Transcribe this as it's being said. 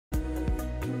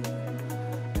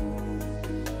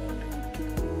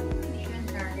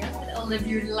Live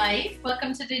Your Life.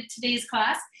 Welcome to today's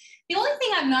class. The only thing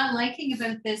I'm not liking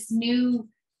about this new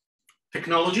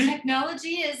technology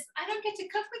is I don't get to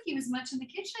cook with you as much in the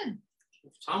kitchen.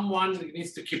 Someone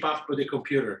needs to keep up with the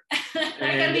computer.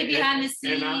 I gotta be behind the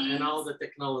scenes. And all the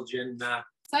technology. And so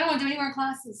I don't want to do any more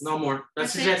classes. No more.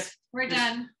 That's it. We're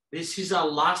done. This is our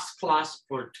last class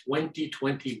for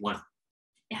 2021.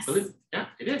 Yes. Yeah,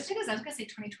 it is. I was going to say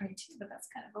 2022, but that's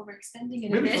kind of overextending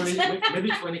it maybe a bit. Maybe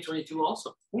 2022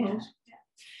 also. Who knows? Yeah.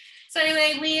 So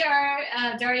anyway, we are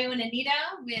Dario and Anita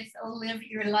with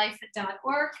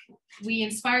oliveyourlife.org. We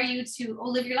inspire you to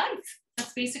live your life.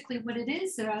 That's basically what it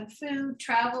is around food,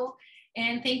 travel,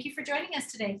 and thank you for joining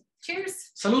us today.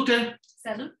 Cheers. Salute.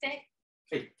 Salute.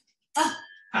 Hey. Oh,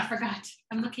 I forgot.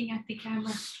 I'm looking at the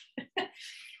camera.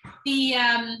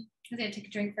 I'm going to take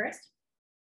a drink first.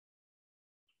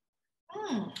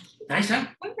 Nice, huh?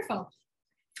 Wonderful.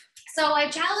 So I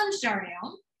challenged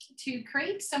Dario to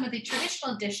create some of the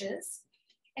traditional dishes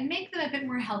and make them a bit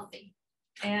more healthy.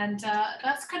 And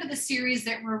that's kind of the series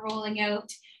that we're rolling out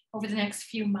over the next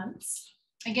few months.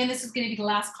 Again, this is going to be the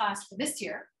last class for this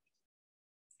year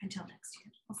until next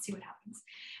year. We'll see what happens.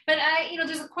 But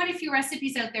there's quite a few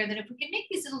recipes out there that if we can make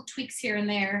these little tweaks here and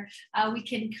there, we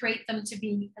can create them to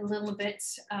be a little bit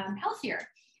healthier.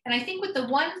 And I think with the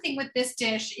one thing with this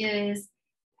dish is,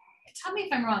 tell me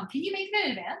if I'm wrong, can you make it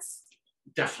in advance?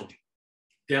 Definitely.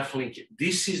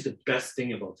 This is the best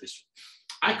thing about this.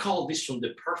 I call this one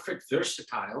the perfect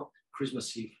versatile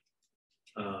Christmas Eve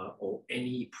or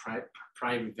any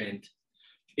private event.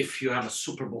 If you have a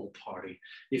Super Bowl party,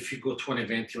 if you go to an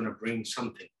event, you want to bring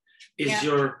something. Is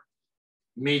your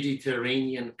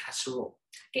Mediterranean casserole.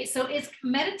 Okay, so it's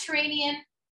Mediterranean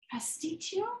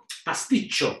pasticcio?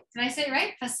 Pasticcio. Did I say it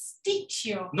right?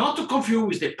 Pasticcio. Not to confuse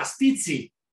with the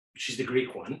pastizzi, which is the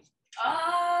Greek one.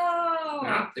 Oh.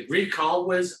 Yeah, the Greek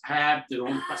always have their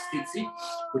own pastizzi,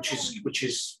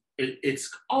 it's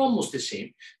almost the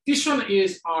same. This one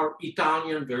is our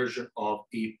Italian version of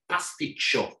the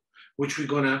pasticcio, which we're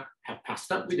gonna have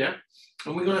pasta with that,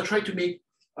 and we're gonna try to make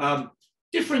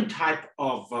different type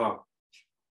of.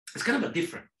 It's kind of a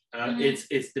different.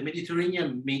 It's the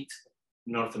Mediterranean meet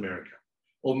North America,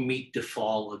 or meet the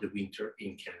fall or the winter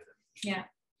in Canada. Yeah.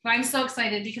 Well, I'm so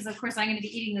excited because, of course, I'm going to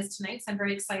be eating this tonight, so I'm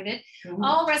very excited.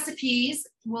 All recipes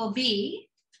will be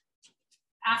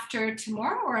after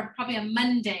tomorrow or probably on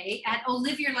Monday at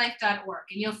oliveyourlife.org,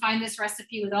 and you'll find this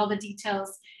recipe with all the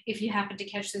details if you happen to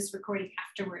catch this recording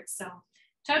afterwards. So,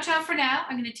 ciao for now.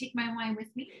 I'm going to take my wine with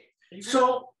me.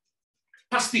 So,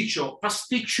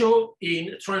 pasticcio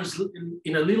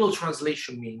in a little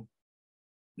translation means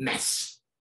mess.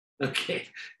 Okay,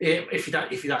 if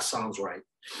that sounds right.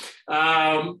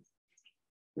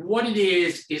 What it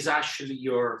is actually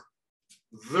your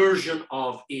version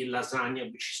of a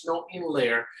lasagna, which is not in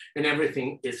layer and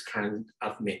everything is kind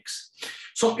of mixed.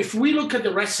 So if we look at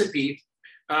the recipe,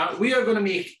 we are going to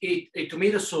make a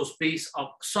tomato sauce base of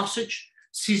sausage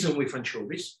seasoned with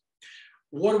anchovies.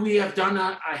 What we have done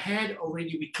ahead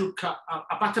already, we took a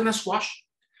butternut squash.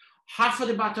 Half of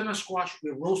the butternut squash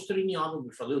we roasted in the oven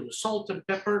with a little salt and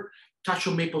pepper, touch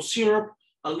of maple syrup,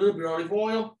 a little bit of olive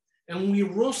oil, and we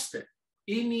roast it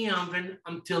in the oven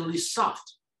until it's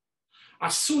soft.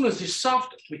 As soon as it's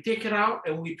soft, we take it out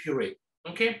and we puree,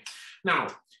 okay? Now,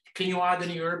 can you add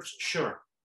any herbs? Sure.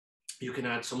 You can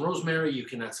add some rosemary, you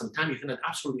can add some thyme, you can add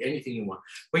absolutely anything you want.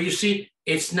 But you see,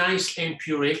 it's nice and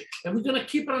puree, and we're gonna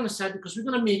keep it on the side because we're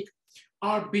gonna make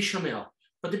our bechamel.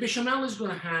 But the bechamel is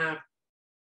gonna have,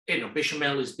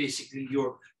 bechamel is basically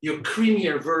your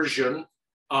creamier version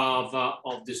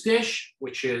of this dish,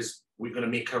 which is we're going to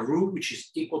make a roux, which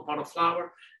is equal part of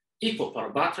flour, equal part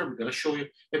of butter. We're going to show you,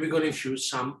 and we're going to infuse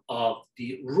some of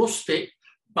the roasted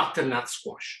butternut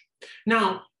squash.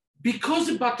 Now, because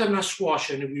the butternut squash,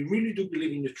 and we really do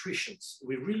believe in nutrition,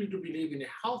 we really do believe in a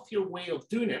healthier way of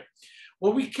doing it.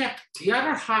 What we kept the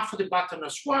other half of the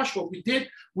butternut squash, what we did,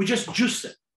 we just juiced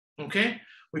it. Okay.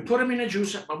 We put them in a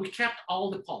juicer, but we kept all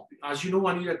the pulp. As you know,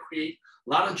 I need to create a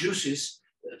lot of juices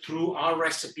through our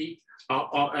recipe,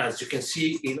 as you can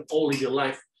see in All Your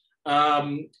Life.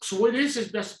 So what it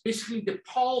is basically the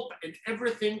pulp and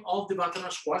everything of the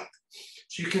butternut squash.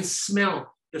 So you can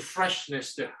smell the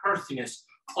freshness, the earthiness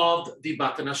of the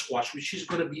butternut squash, which is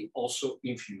going to be also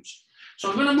infused. So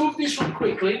I'm going to move this one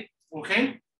quickly,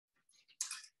 okay?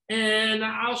 And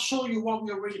I'll show you what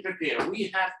we already prepared.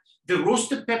 We have the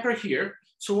roasted pepper here.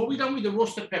 So what we done with the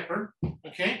roasted pepper,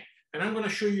 okay? And I'm gonna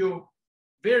show you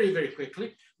very, very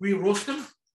quickly. We roast them,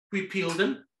 we peel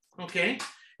them, okay?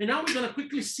 And now we're gonna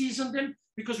quickly season them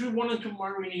because we wanted to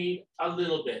marinate a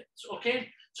little bit, okay?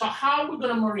 So how are we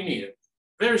gonna marinate it?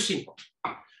 Very simple.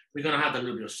 We're gonna add a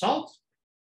little bit of salt,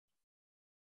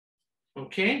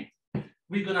 okay?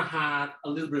 We're gonna add a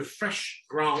little bit of fresh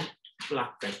ground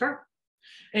black pepper.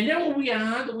 And then what we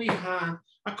have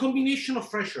a combination of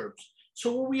fresh herbs.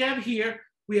 So what we have here,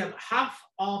 we have half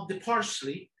of the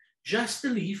parsley, just the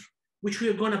leaf, which we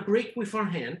are gonna break with our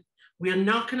hand. We are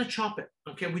not gonna chop it,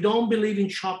 okay? We don't believe in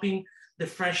chopping the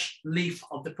fresh leaf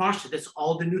of the parsley. That's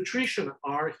all the nutrition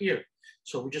are here.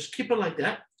 So we just keep it like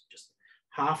that, just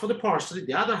half of the parsley.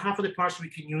 The other half of the parsley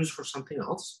we can use for something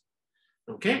else,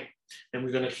 okay? And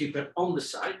we're gonna keep it on the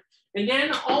side. And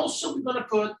then also we're gonna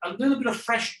put a little bit of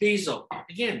fresh basil.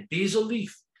 Again, basil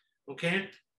leaf, okay?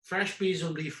 Fresh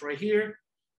basil leaf right here.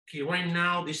 Okay, right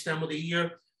now, this time of the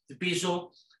year, the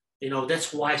basil, you know,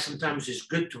 that's why sometimes it's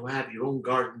good to have your own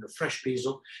garden of fresh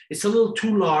basil. It's a little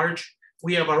too large.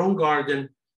 We have our own garden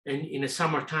and in the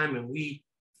summertime, and we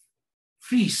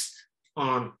feast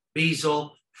on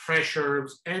basil, fresh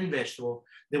herbs, and vegetable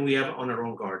than we have on our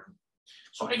own garden.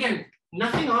 So again,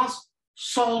 nothing else,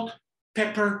 salt,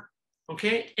 pepper,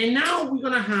 okay? And now we're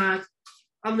gonna add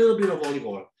a little bit of olive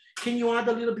oil. Can you add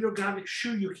a little bit of garlic?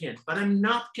 Sure you can, but I'm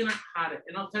not gonna add it,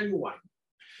 and I'll tell you why.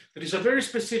 There is a very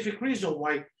specific reason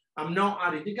why I'm not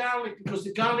adding the garlic, because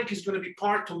the garlic is gonna be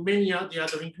part of many of the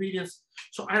other ingredients.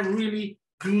 So I really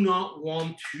do not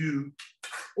want to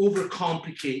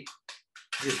overcomplicate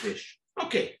this dish.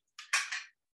 Okay,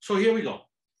 so here we go.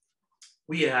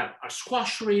 We have our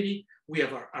squash ready. We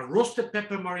have our roasted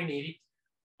pepper marinated.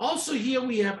 Also here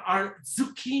we have our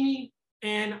zucchini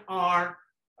and our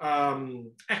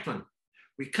eggplant.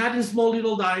 We cut in small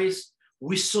little dice.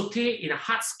 We saute in a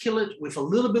hot skillet with a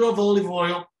little bit of olive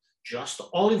oil, just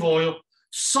olive oil,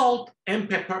 salt and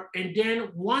pepper. And then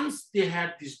once they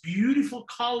have this beautiful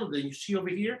color that you see over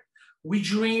here, we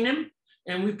drain them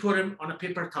and we put them on a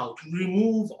paper towel to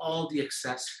remove all the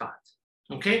excess fat,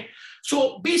 okay?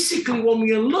 So basically when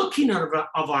we are looking at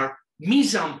our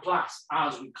mise en place,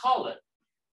 as we call it,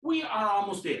 we are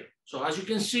almost there. So as you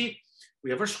can see,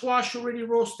 we have our squash already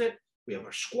roasted, we have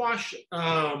our squash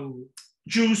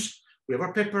juice, we have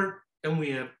our pepper, and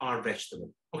we have our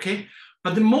vegetable, okay?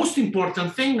 But the most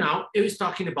important thing now is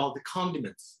talking about the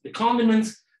condiments. The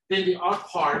condiments, then they are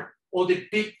part or the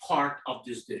big part of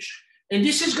this dish. And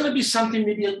this is gonna be something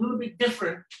maybe a little bit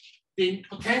different than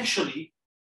potentially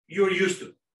you're used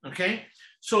to, okay?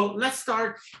 So let's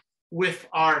start with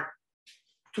our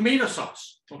tomato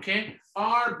sauce, okay?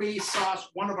 Our base sauce,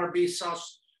 one of our base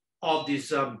sauce of this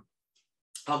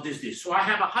dish. So I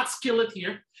have a hot skillet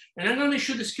here, and I'm gonna make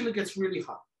sure the skillet gets really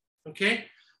hot, okay?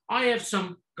 I have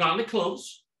some garlic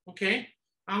cloves, okay?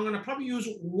 I'm gonna probably use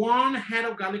 1 head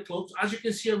of garlic cloves. As you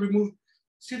can see, I removed,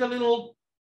 see the little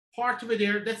part of it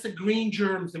there? That's the green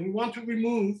germs that we want to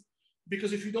remove,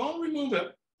 because if you don't remove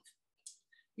it,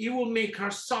 it will make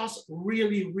our sauce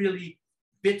really, really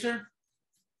bitter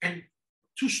and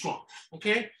too strong,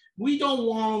 okay? We don't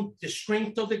want the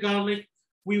strength of the garlic.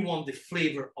 We want the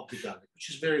flavor of the garlic,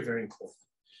 which is very, very important.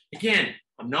 Again,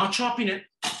 I'm not chopping it.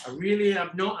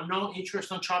 I'm not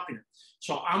interested in chopping it.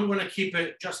 So I'm gonna keep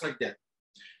it just like that.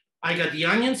 I got the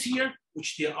onions here,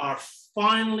 which they are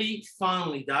finely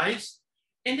diced.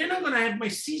 And then I'm gonna have my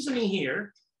seasoning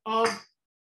here of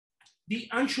the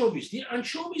anchovies. The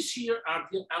anchovies here are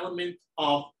the element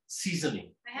of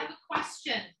seasoning. I have a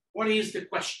question. What is the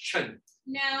question?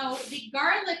 Now, the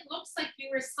garlic looks like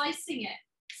you were slicing it.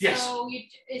 Yes. So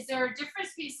is there a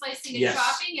difference between slicing and Yes.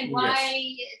 chopping, and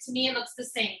why, to me, it looks the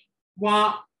same?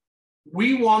 Well,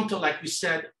 we want to, like we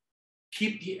said,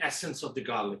 keep the essence of the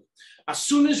garlic. As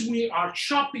soon as we are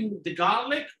chopping the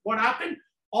garlic, what happened?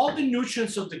 All the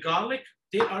nutrients of the garlic,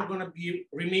 they are gonna be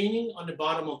remaining on the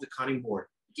bottom of the cutting board.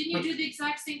 Didn't you do the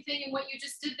exact same thing in what you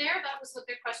just did there? That was what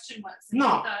their question was.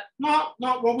 No.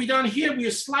 What we done here, we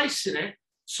are slicing it,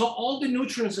 so all the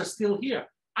nutrients are still here.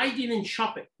 I didn't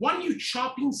chop it. When you're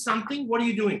chopping something, what are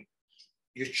you doing?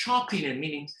 You're chopping it,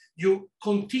 meaning you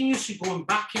continuously going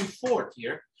back and forth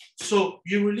here. So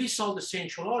you release all the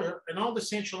essential oil, and all the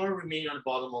essential oil remain on the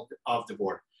bottom of the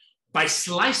board. By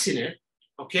slicing it,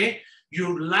 okay,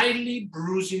 you're lightly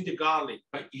bruising the garlic,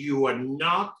 but you are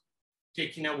not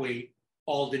taking away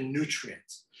all the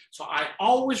nutrients. So I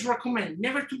always recommend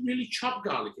never to really chop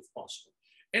garlic if possible.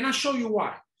 And I'll show you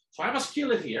why. So I have a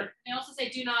skillet here. I also say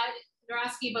do not, they're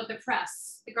asking about the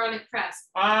press, the garlic press.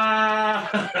 Do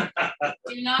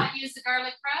not use the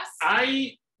garlic press?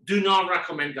 I do not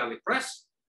recommend garlic press.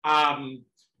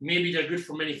 Maybe they're good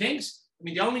for many things. I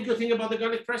mean, the only good thing about the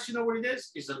garlic press, you know what it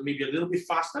is that maybe a little bit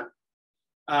faster.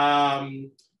 But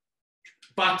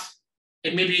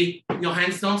and maybe your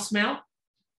hands don't smell.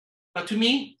 But to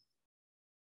me,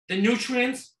 the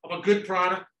nutrients of a good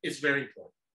product is very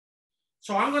important.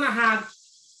 So I'm gonna have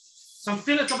some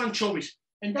fillet of anchovies.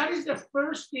 And that is the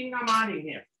first thing I'm adding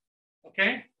here,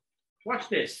 okay? Watch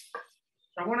this.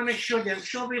 So I wanna make sure the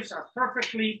anchovies are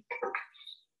perfectly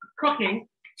cooking,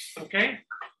 okay?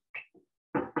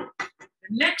 The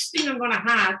next thing I'm gonna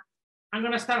add, I'm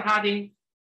gonna start adding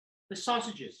the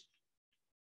sausages.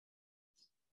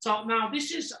 So now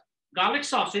this is garlic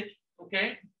sausage,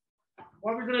 okay?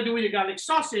 What we're gonna do with the garlic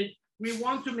sausage, we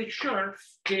want to make sure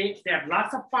they have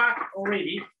lots of fat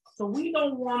already, so we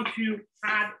don't want to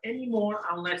add any more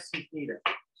unless it's needed.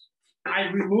 I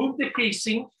removed the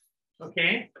casing,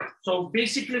 okay? So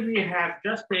basically we have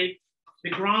just the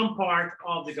ground part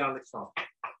of the garlic sauce.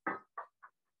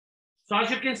 So as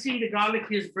you can see, the garlic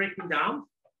is breaking down.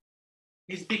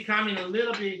 It's becoming a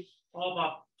little bit of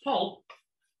a pulp,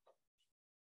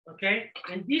 okay?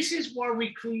 And this is where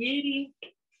we're creating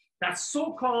that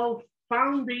so-called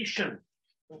foundation,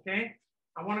 okay?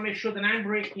 I wanna make sure that I'm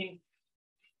breaking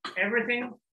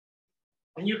everything.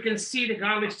 And you can see the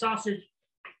garlic sausage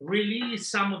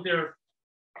release some of their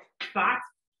fat.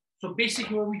 So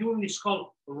basically what we're doing is called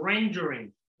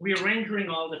rendering. We're rendering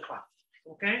all the fat,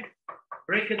 okay?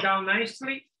 Break it down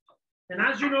nicely. And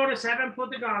as you notice, I haven't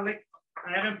put the garlic,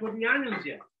 I haven't put the onions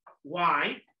yet.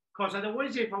 Why? Because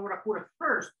otherwise, if I would have put it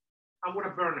first, I would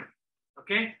have burned it,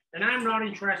 okay? And I'm not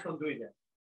interested in doing that.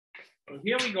 So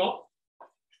here we go.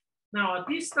 Now at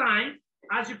this time,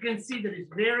 as you can see, there is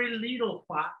very little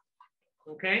fat,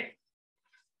 okay?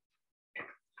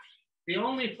 The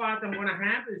only fat I'm gonna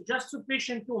have is just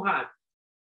sufficient to add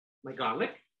my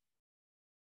garlic.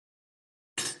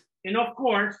 And of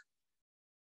course,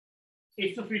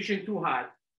 it's sufficient to add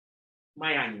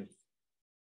my onions.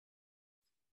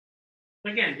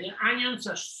 Again, the onions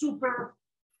are super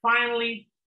finely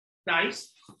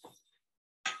diced.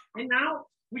 And now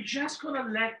we're just gonna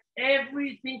let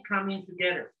everything come in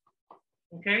together,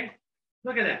 okay?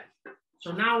 Look at that.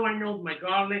 So now I know my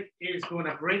garlic is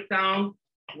gonna break down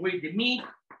with the meat.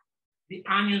 The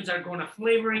onions are gonna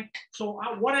flavor it. So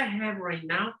what I have right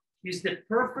now is the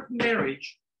perfect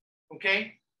marriage,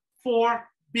 okay, for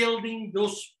building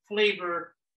those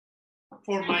flavor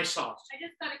for my sauce. I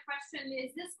just got a question.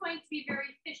 Is this going to be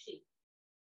very fishy?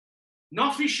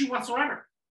 Not fishy whatsoever.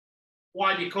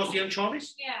 Why? Because the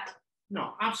anchovies? Yeah.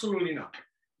 No, absolutely not.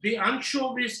 The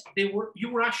anchovies, you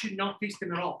were actually not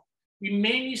tasting at all. In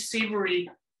many savory,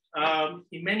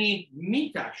 in many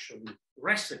meat actually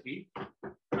recipe,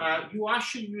 you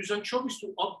actually use anchovies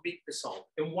to upbeat the salt.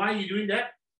 And why are you doing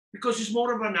that? Because it's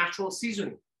more of a natural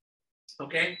seasoning.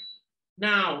 Okay.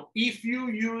 Now, if you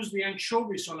use the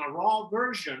anchovies on a raw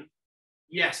version,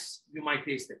 yes, you might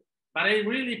taste it. But I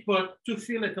really put 2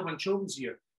 fillets of anchovies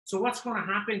here. So what's going to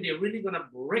happen? They're really going to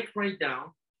break right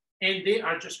down, and they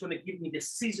are just going to give me the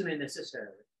seasoning necessary.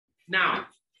 Now,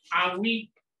 are we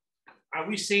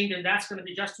saying that that's going to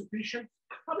be just sufficient?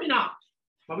 Probably not.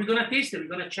 But we're going to taste it.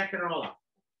 We're going to check it all out.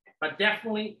 But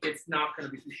definitely, it's not going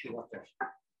to be fishy whatsoever.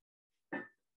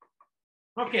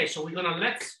 Okay, so we're going to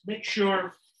let's make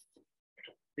sure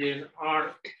that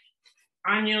our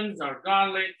onions, our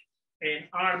garlic, and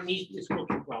our meat is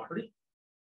cooking properly.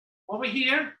 Over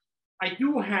here, I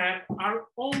do have our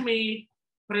homemade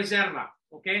preserva,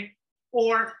 okay?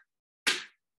 Or,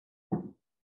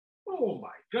 oh my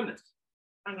goodness,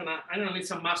 I'm gonna need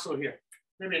some muscle here.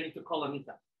 Maybe I need to call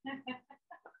Anita.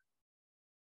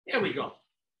 There we go.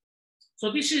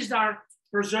 So this is our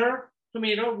preserved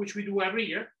tomato, which we do every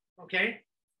year, okay?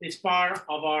 It's part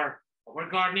of our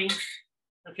gardening,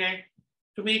 okay?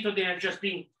 Tomato, they have just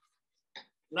been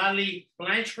lightly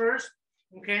blanched first,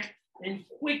 okay? And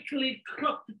quickly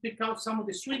cooked to pick out some of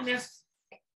the sweetness,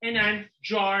 and then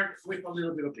jarred with a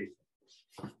little bit of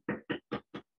basil.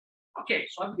 Okay,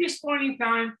 so at this point in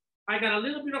time, I got a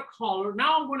little bit of color.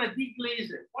 Now I'm gonna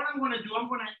deglaze it. What I'm gonna do, I'm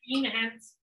gonna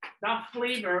enhance that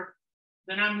flavor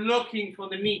that I'm looking for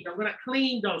the meat. I'm gonna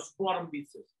clean those bottom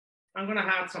pieces. I'm gonna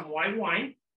add some white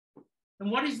wine.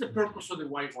 And what is the purpose of the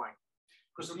white wine?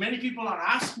 Because many people are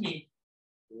asking me,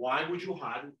 why would you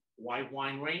add white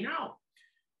wine right now?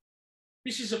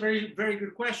 This is a very, very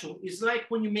good question. It's like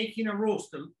when you're making a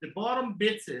roast, the bottom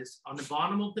bits is on the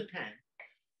bottom of the pan,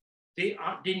 they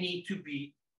need to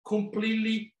be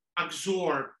completely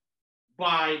absorbed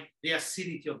by the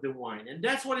acidity of the wine. And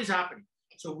that's what is happening.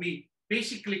 So we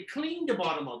basically clean the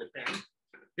bottom of the pan.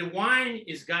 The wine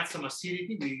has got some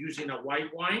acidity. We're using a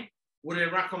white wine. Would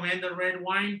I recommend a red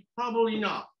wine? Probably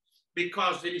not,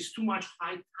 because there is too much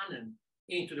high tannin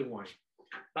into the wine.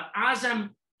 But as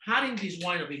I'm adding this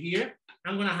wine over here,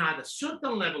 I'm gonna add a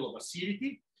certain level of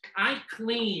acidity. I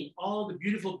clean all the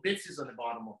beautiful bits on the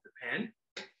bottom of the pan.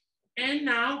 And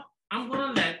now I'm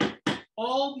gonna let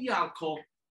all the alcohol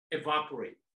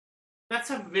evaporate. That's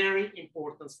a very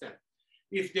important step.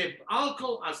 If the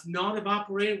alcohol has not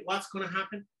evaporated, what's going to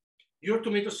happen? Your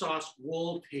tomato sauce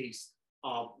will taste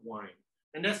of wine.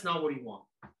 And that's not what you want.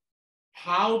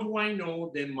 How do I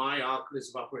know that my alcohol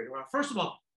is evaporated? Well, first of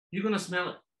all, you're going to smell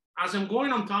it. As I'm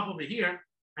going on top of it here,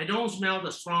 I don't smell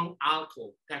the strong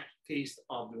alcohol taste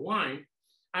of the wine.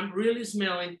 I'm really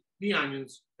smelling the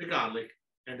onions, the garlic,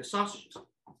 and the sausages.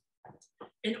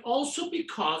 And also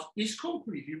because it's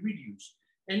completely reduced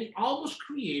and it almost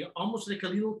creates almost like a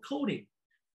little coating.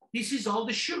 This is all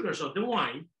the sugars of the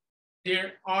wine. They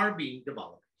are being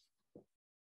developed.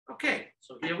 Okay,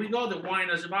 so here we go. The wine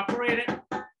has evaporated.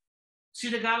 See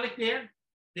the garlic there?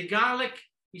 The garlic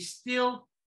is still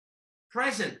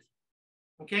present,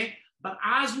 okay? But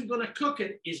as we're gonna cook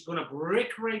it, it's gonna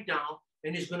break right down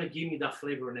and it's gonna give me that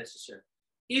flavor necessary.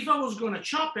 If I was gonna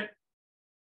chop it,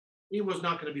 it was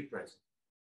not gonna be present.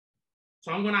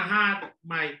 So I'm gonna add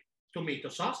my tomato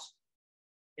sauce.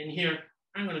 And here,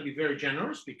 I'm gonna be very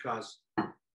generous because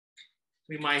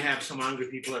we might have some hungry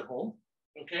people at home,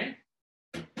 okay?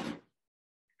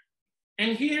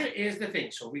 And here is the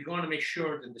thing. So we're gonna make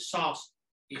sure that the sauce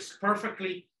is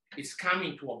perfectly, it's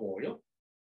coming to a boil.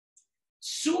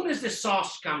 Soon as the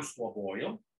sauce comes to a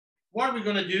boil, what are we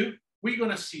gonna do? We're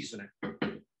gonna season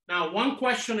it. Now, one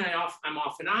question I'm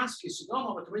often asked is,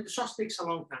 no, but tomato sauce takes a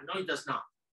long time. No, it does not.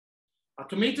 A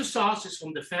tomato sauce is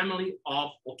from the family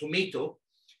of, or tomato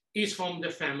is from the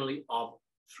family of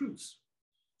fruits.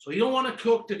 So you don't wanna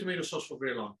cook the tomato sauce for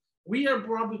very long. We are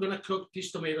probably gonna cook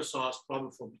this tomato sauce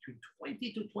probably for between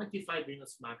 20 to 25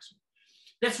 minutes maximum.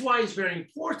 That's why it's very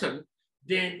important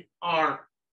that our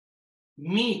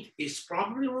meat is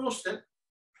properly roasted,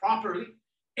 properly,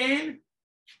 and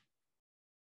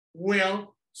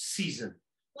well seasoned.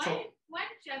 Why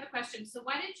did you have a question? So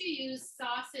why did you use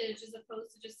sausage as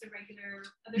opposed to just a regular?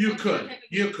 You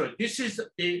could. This is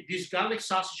this garlic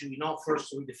sausage. We know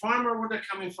first with the farmer where they're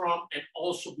coming from, and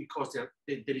also because there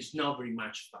is not very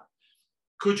much fat.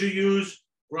 Could you use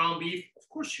ground beef? Of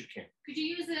course you can. Could you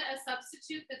use a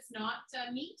substitute that's not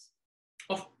meat?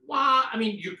 Well, I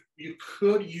mean, you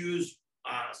could use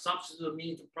substitute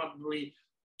meat, probably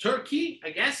turkey, I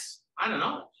guess. I don't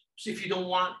know. So if you don't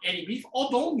want any beef,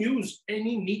 or don't use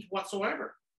any meat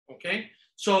whatsoever, okay?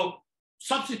 So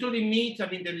substituting meat, I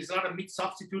mean, there is a lot of meat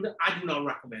substitute. I do not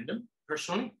recommend them,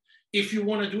 personally. If you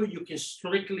want to do it, you can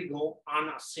strictly go on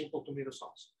a simple tomato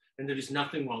sauce, and there is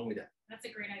nothing wrong with that. That's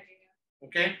a great idea.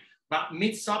 Okay, but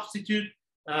meat substitute,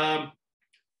 I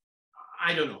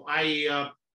don't know.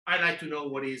 I like to know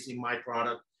what is in my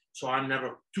product, so I'm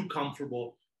never too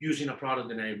comfortable using a product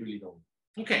that I really don't.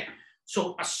 Okay.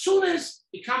 So as soon as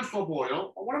it comes to a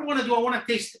boil, what I'm gonna do, I wanna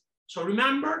taste it. So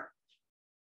remember,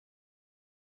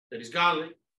 there is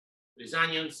garlic, there is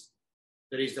onions,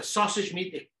 there is the sausage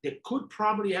meat that could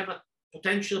probably have a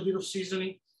potential bit of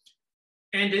seasoning,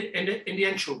 and the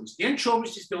anchovies. The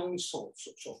anchovies is the only salt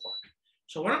so far.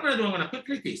 So what I'm gonna do, I'm gonna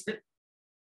quickly taste it.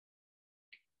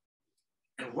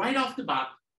 And right off the bat,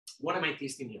 what am I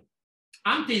tasting here?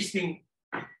 I'm tasting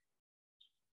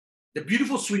the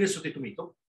beautiful sweetness of the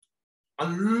tomato, a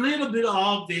little bit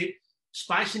of the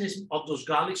spiciness of those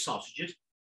garlic sausages.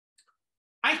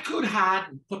 I could have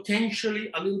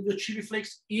potentially a little bit of chili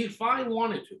flakes if I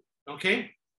wanted to,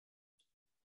 okay?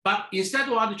 But instead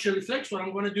of adding chili flakes, what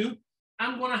I'm gonna do,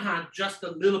 I'm gonna add just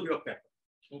a little bit of pepper,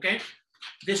 okay?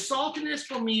 The saltiness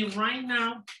for me right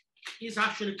now is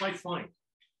actually quite fine.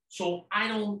 So I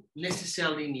don't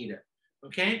necessarily need it,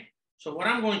 okay? So what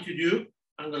I'm going to do,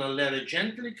 I'm gonna let it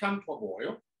gently come to a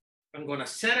boil. I'm gonna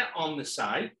set it on the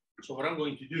side. So what I'm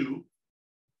going to do,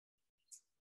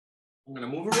 I'm gonna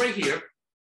move it right here.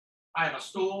 I have a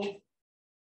stove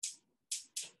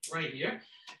right here.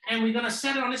 And we're gonna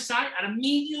set it on the side at a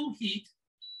medium heat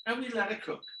and we let it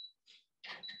cook.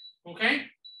 Okay?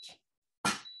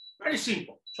 Very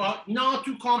simple. So not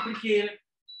too complicated.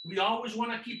 We always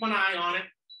wanna keep an eye on it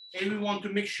and we want to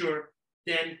make sure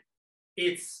that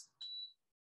it's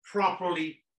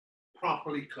properly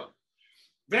cooked.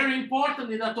 Very important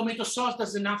that the tomato sauce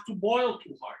doesn't have to boil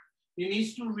too hard. It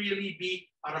needs to really be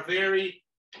at a very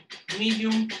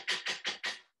medium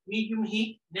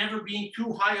heat, never being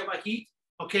too high of a heat,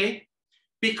 okay?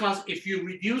 Because if you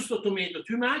reduce the tomato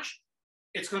too much,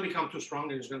 it's gonna become too strong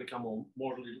and it's gonna become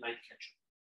more like ketchup.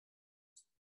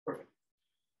 Perfect.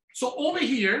 So over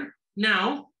here,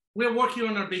 now, we're working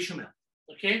on our béchamel,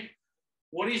 okay?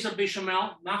 What is a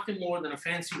béchamel? Nothing more than a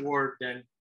fancy word than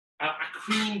a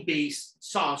cream-based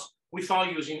sauce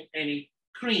without using any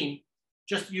cream,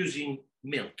 just using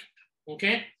milk,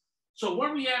 okay? So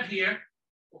what we have here,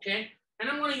 okay? And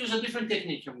I'm gonna use a different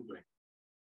technique I'm doing.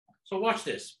 So watch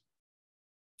this.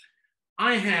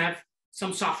 I have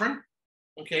some saffron,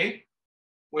 okay?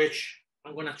 which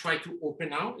I'm gonna try to open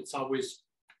now. It's always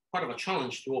part of a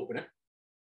challenge to open it.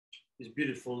 These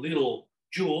beautiful little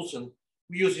jewels, and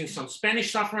we're using some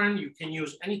Spanish saffron. You can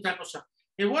use any type of saffron.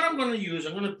 And what I'm gonna use,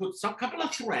 I'm gonna put some couple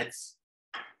of threads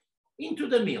into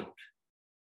the milk,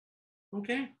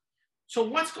 okay? So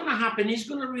what's gonna happen is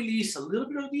gonna release a little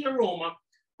bit of the aroma,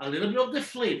 a little bit of the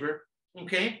flavor,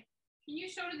 okay? Can you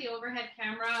show to the overhead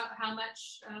camera how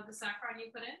much of the saffron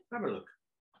you put in? Have a look.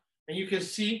 And you can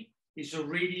see it's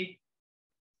already.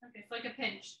 Okay, it's like a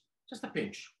pinch. Just a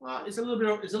pinch. Well, it's a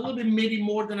little bit maybe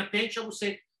more than a pinch. I would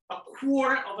say a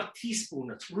quarter of a teaspoon.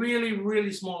 That's really,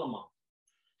 really small amount.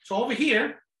 So over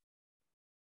here,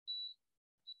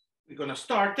 we're gonna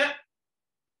start it.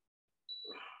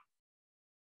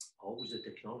 Always the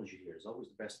technology here is always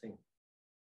the best thing.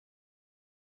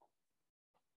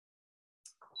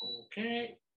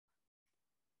 Okay.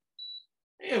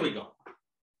 Here we go.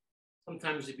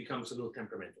 Sometimes it becomes a little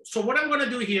temperamental. So what I'm gonna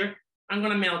do here, I'm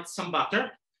gonna melt some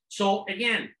butter. So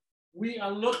again, we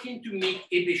are looking to make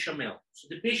a béchamel. So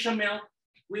the béchamel,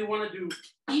 we wanna do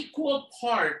equal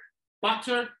part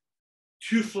butter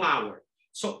to flour.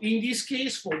 So in this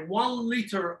case, for 1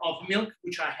 liter of milk,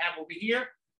 which I have over here,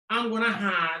 I'm gonna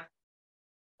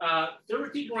add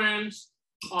 30 grams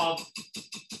of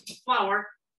flour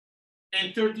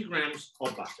and 30 grams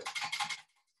of butter.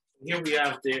 Here we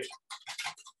have the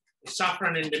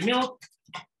saffron and the milk,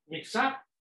 mix up.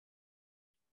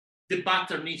 The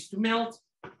butter needs to melt,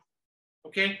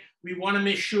 okay? We wanna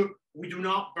make sure we do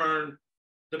not burn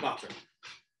the butter.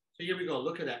 So here we go,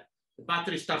 look at that. The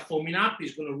butter is start foaming up,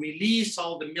 it's gonna release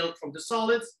all the milk from the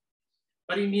solids,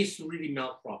 but it needs to really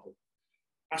melt properly.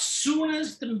 As soon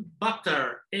as the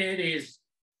butter, it is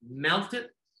melted,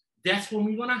 that's when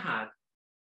we're gonna add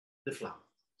the flour,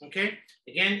 okay?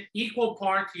 Again, equal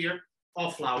part here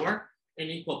of flour and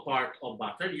equal part of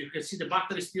butter. You can see the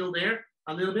butter is still there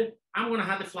a little bit. I'm gonna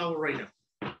add the flour right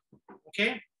now,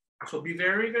 okay? So be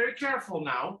very, very careful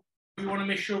now. We wanna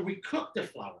make sure we cook the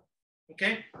flour,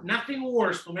 okay? Nothing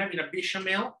worse than having a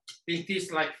bechamel that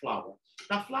tastes like flour.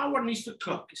 The flour needs to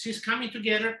cook. You see it's coming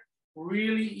together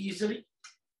really easily.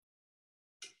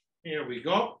 Here we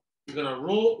go. You're gonna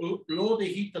lower the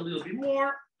heat a little bit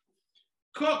more.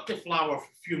 Cook the flour for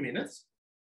a few minutes.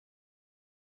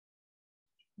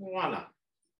 Voila.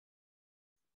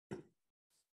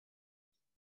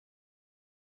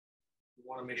 You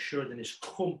want to make sure that it's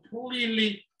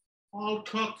completely all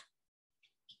cooked.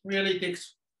 Really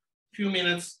takes a few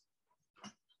minutes.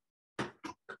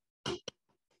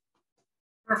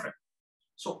 Perfect.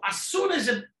 So as soon as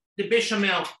the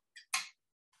bechamel,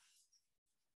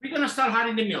 we're gonna start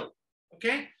adding the milk,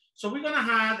 okay? So we're gonna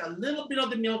add a little bit of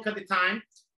the milk at a time.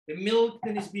 The milk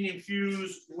then is being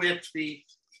infused with the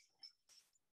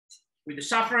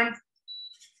saffron,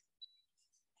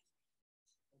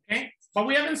 okay? But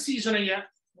we haven't seasoned it yet,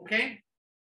 okay?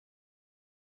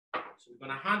 So we're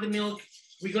gonna add the milk.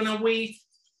 We're gonna wait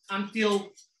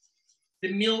until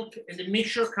the milk and the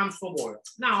mixture comes to a boil.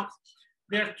 Now,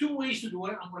 there are 2 ways to do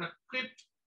it. I'm gonna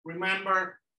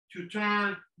remember to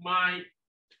turn my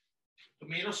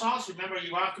tomato sauce. Remember,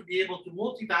 you have to be able to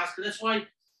multitask. That's why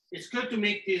it's good to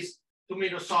make this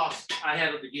tomato sauce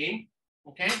ahead of the game,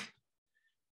 okay?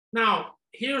 Now,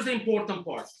 here's the important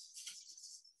part.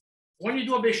 When you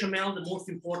do a bechamel, the most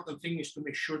important thing is to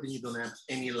make sure that you don't have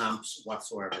any lumps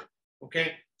whatsoever,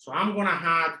 okay? So I'm gonna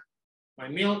add my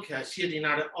milk. I see it in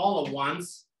it all at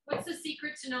once. What's the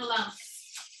secret to no lumps?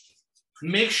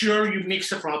 Make sure you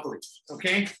mix it properly,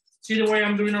 okay? See the way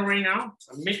I'm doing it right now?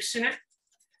 I'm mixing it.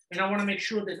 And I want to make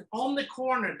sure that on the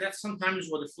corner, that's sometimes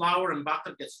where the flour and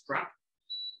butter gets struck.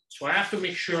 So I have to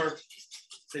make sure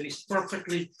that it's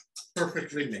perfectly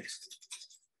mixed.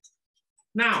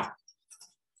 Now,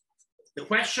 the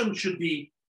question should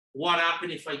be, what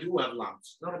happens if I do have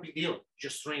lumps? Not a big deal,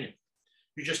 just strain it.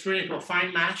 You just strain it to a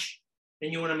fine mash,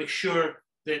 and you want to make sure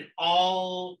that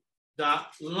all the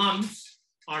lumps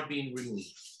are being removed.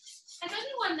 Has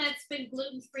anyone that's been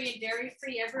gluten-free and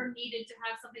dairy-free ever needed to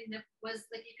have something that was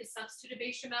like you could substitute a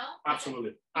bechamel?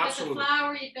 Absolutely, You've absolutely. got the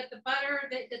flour, you've got the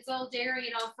butter, that's all dairy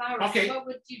and all flour. Okay. So what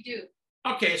would you do?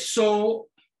 Okay, so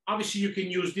obviously you can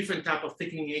use different type of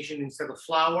thickening agent instead of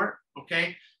flour,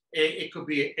 okay? It could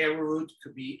be arrowroot, it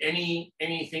could be anything,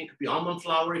 it could be almond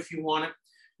flour if you want it.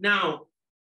 Now,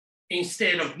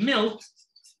 instead of milk,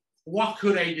 what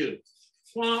could I do?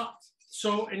 Well,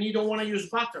 so, and you don't want to use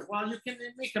butter. Well, you can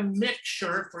make a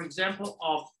mixture, for example,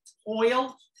 of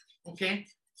oil, okay,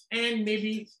 and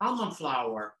maybe almond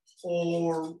flour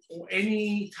or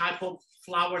any type of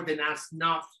flour that has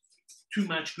not too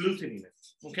much gluten in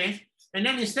it, okay? And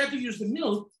then instead to use the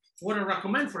milk, what I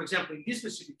recommend, for example, in this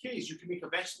specific case, you can make a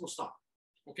vegetable stock.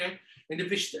 okay? And the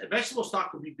vegetable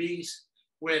stock will be based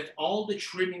with all the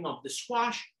trimming of the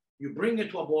squash. You bring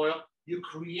it to a boil, you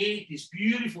create this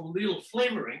beautiful little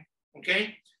flavoring,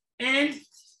 okay? And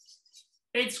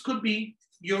it could be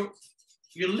your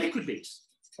liquid base,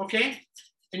 okay?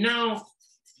 And now,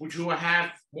 would you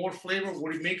have more flavor?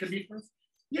 Would it make a difference?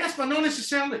 Yes, but not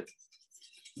necessarily.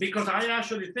 Because I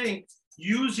actually think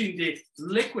using the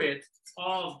liquid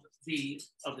of the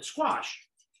squash,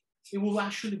 it will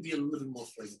actually be a little bit more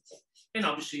flavorful and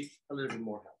obviously a little bit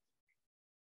more healthy.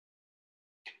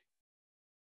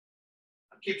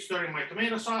 I keep stirring my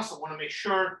tomato sauce. I want to make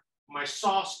sure my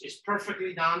sauce is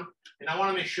perfectly done, and I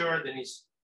want to make sure that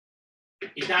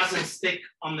it doesn't stick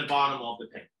on the bottom of the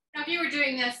pan. Now, if you were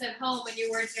doing this at home and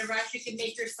you weren't in a rush, you could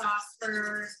make your sauce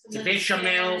for the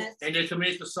béchamel and the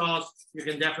tomato sauce. You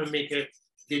can definitely make it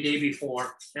the day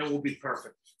before and it will be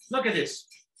perfect. Look at this.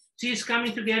 See, it's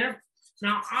coming together.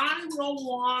 Now, I don't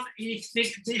want a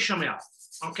thick béchamel,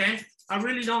 okay? I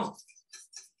really don't.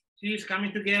 See, it's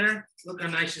coming together. Look how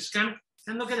nice it's coming.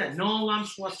 And look at that, no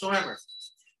lumps whatsoever.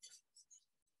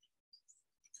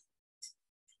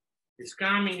 It's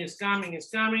coming, it's coming, it's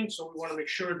coming. So we want to make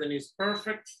sure that it's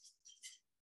perfect.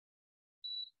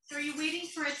 So are you waiting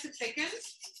for it to thicken?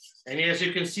 And as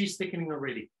you can see, it's thickening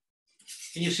already.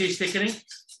 Can you see it's thickening?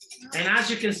 And as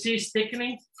you can see, it's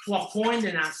thickening to a point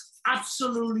that has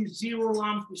absolutely zero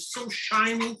lump. It's so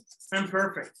shiny and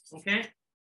perfect, okay?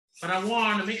 But I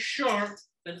want to make sure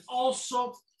that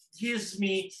also gives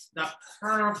me the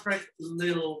perfect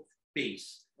little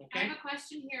base, okay? I have a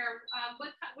question here.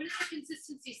 What is the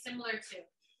consistency similar to?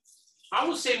 I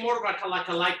would say more about like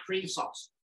a light cream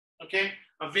sauce, okay?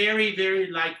 A very, very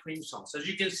light cream sauce. As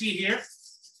you can see here,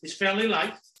 it's fairly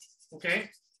light, okay?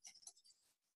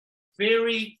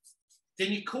 Very,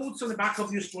 then it coats on the back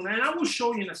of your spoon. And I will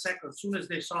show you in a second, as soon as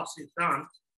the sauce is done,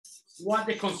 what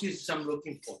the consistency I'm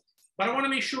looking for. But I want to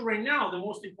make sure right now, the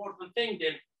most important thing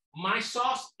then, my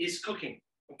sauce is cooking,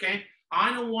 okay?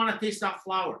 I don't want to taste that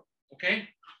flour, okay?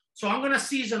 So I'm going to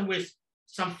season with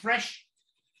some fresh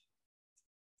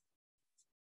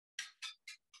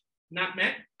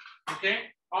nutmeg, okay?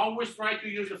 Always try to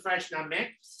use the fresh nutmeg.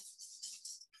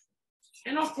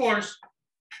 And of course,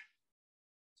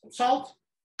 some salt.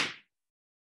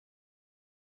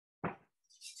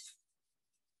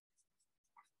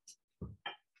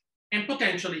 And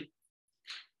potentially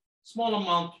small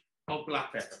amount of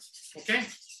black pepper, okay?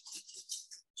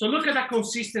 So look at that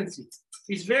consistency.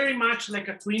 It's very much like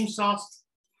a cream sauce,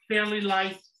 fairly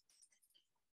light.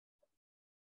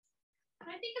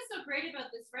 I think what's so great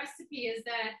about this recipe is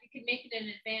that you can make it in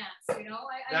advance, you know?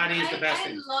 That is the best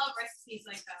thing. I love recipes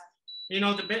like that. You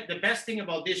know, the best thing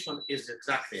about this one is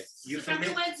exactly it. You if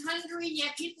everyone's hungry and you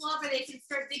have people over, they can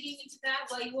start digging into that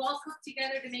while you all cook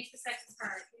together to make the second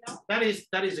part, you know?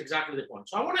 That is exactly the point.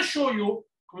 So I want to show you,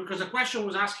 because the question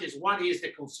was asked is, what is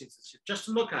the consistency? Just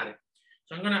to look at it.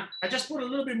 So I just put a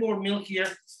little bit more milk here,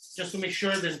 just to make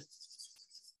sure that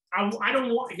I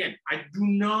don't want, again, I do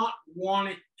not want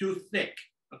it too thick,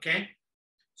 okay?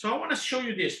 So I want to show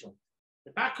you this one.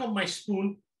 The back of my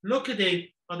spoon, look at the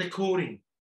coating.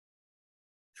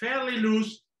 Fairly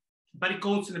loose, but it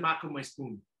coats in the back of my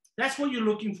spoon. That's what you're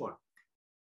looking for.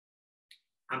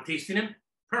 I'm tasting it.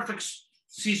 Perfect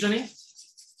seasoning.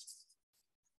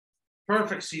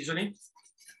 Perfect seasoning.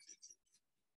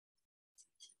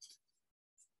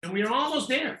 And we are almost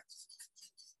there.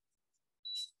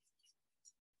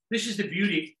 This is the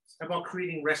beauty about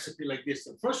creating a recipe like this.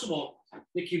 And first of all,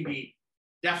 they can be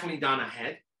definitely done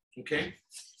ahead, okay?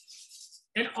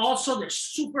 And also they're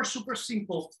super, super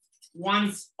simple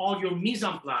once all your mise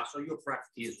en place or your prep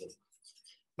is ready.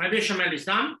 My bechamel is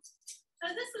done. So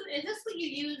is this what you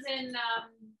use in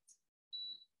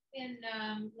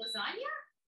lasagna?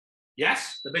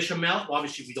 Yes, the bechamel,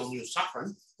 obviously we don't use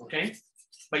saffron, okay?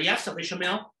 But yes, the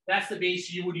bechamel, that's the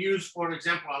base you would use, for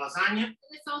example, a lasagna. And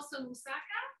it's also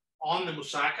moussaka? On the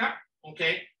moussaka,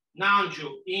 okay? Now,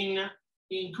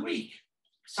 in Greek,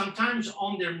 sometimes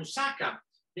on their moussaka,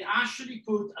 they actually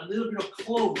put a little bit of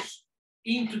cloves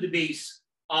into the base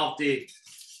of their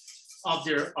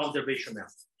bechamel.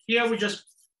 Here we just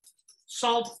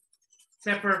salt,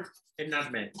 pepper, and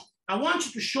nutmeg. I want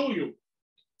you to show you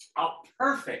how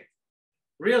perfect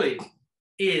really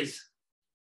is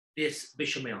this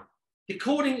bechamel. The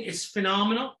coating is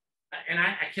phenomenal, and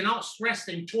I cannot stress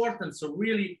the importance of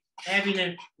really having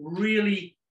it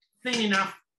really thin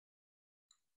enough.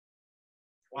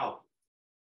 Wow,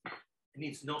 it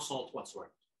needs no salt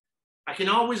whatsoever. I can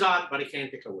always add, but I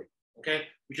can't take away, okay?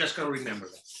 We just gotta remember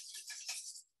that.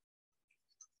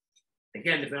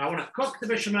 Again, I wanna cook the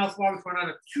bechamel for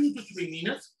another 2 to 3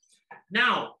 minutes.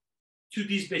 Now, to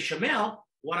this bechamel,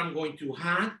 what I'm going to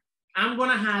add. I'm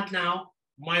gonna add now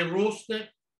my roasted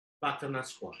butternut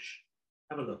squash.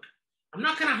 Have a look. I'm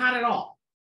not gonna add it all,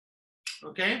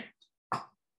 okay?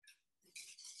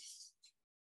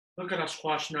 Look at our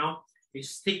squash now.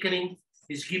 It's thickening.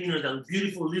 It's giving you that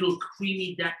beautiful little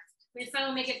creamy depth. Maybe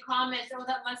someone make a comment, oh,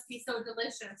 that must be so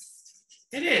delicious.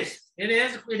 It is. It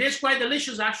is. It is quite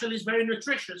delicious. Actually, it's very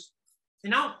nutritious. You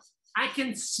know, I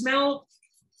can smell,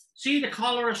 see the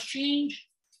color has changed,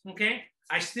 okay?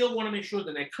 I still want to make sure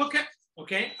that I cook it,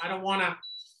 okay? I don't want to, I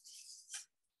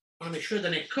want to make sure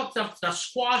that I cooked up the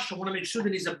squash. I want to make sure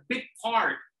that it's a big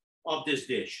part of this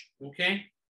dish, okay?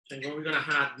 So we're going to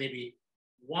add maybe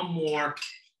one more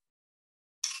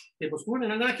tablespoon,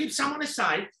 and I'm going to keep some on the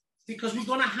side because we're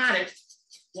going to add it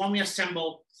when we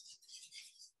assemble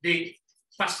the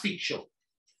pasticcio.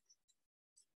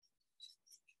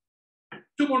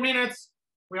 2 more minutes.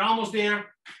 We're almost there.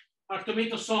 Our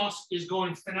tomato sauce is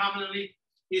going phenomenally.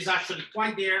 It's actually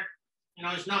quite there. You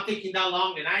know, it's not taking that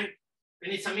long, and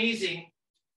it's amazing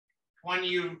when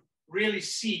you really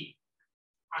see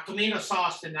a tomato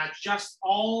sauce and not just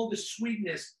all the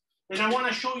sweetness. And I want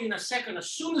to show you in a second,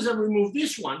 as soon as I remove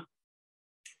this one,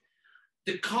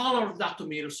 the color of that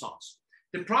tomato sauce.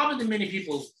 The problem that many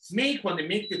people make when they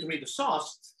make the tomato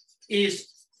sauce is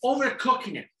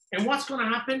overcooking it. And what's going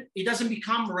to happen? It doesn't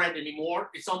become red anymore.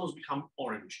 It's almost become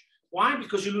orange. Why?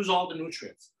 Because you lose all the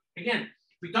nutrients. Again,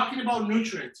 we're talking about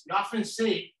nutrients. We often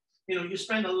say, you know, you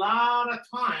spend a lot of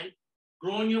time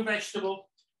growing your vegetable,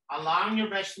 allowing your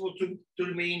vegetable to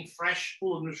remain fresh,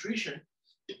 full of nutrition.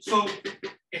 So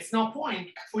it's no point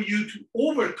for you to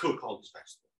overcook all this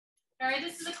vegetable. All right,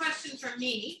 this is a question for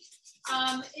me.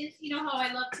 You know how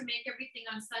I love to make everything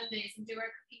on Sundays and do our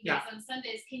cooking days on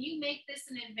Sundays. Can you make this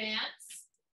in advance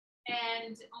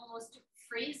and almost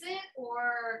freeze it,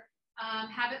 or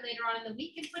have it later on in the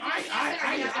week and put it in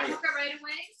there, or you have to cook it right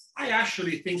away? I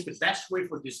actually think the best way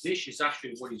for this dish is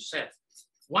actually what you said.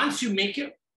 Once you make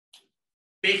it,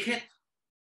 bake it,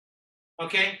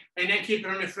 okay, and then keep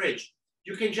it in the fridge.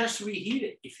 You can just reheat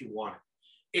it if you want it.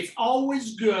 It's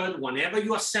always good whenever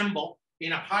you assemble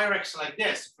in a Pyrex like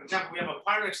this. For example, we have a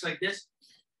Pyrex like this.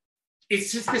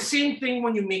 It's just the same thing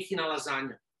when you're making a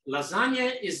lasagna.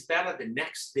 Lasagna is better the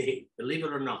next day, believe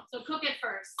it or not. So cook it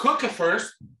first. Cook it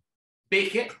first,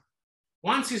 bake it.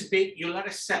 Once it's baked, you let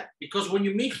it set. Because when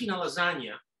you're making a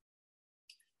lasagna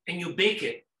and you bake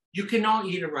it, you cannot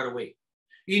eat it right away.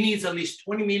 It needs at least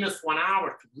 20 minutes, 1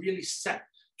 hour to really set,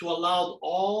 to allow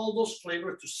all those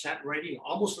flavors to set right in,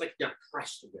 almost like they're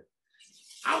pressed together.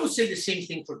 I would say the same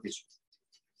thing for this one.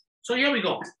 So here we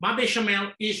go. My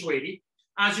bechamel is ready.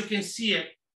 As you can see it,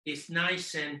 it's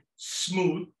nice and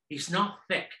smooth. It's not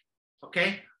thick,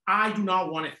 okay? I do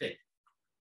not want it thick.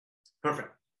 Perfect.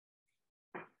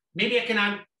 Maybe I can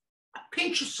add a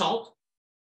pinch of salt.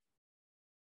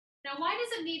 Now, why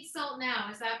does it need salt now?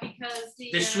 Is that because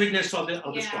the sweetness of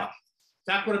the squash?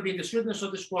 That would have been the sweetness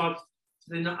of the squash,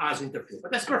 then not as interfere.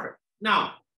 But that's perfect.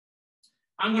 Now,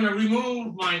 I'm going to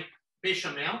remove my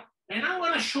bechamel, and I'm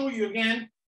going to show you again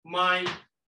my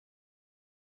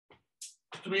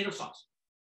tomato sauce.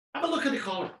 Have a look at the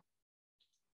color.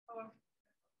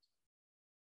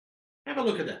 Have a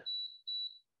look at that.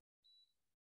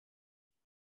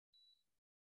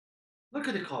 Look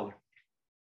at the color.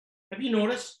 Have you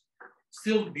noticed?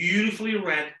 Still beautifully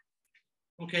red.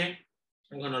 Okay,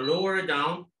 I'm gonna lower it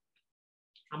down.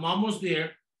 I'm almost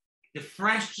there. The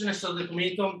freshness of the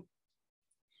tomato,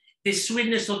 the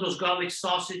sweetness of those garlic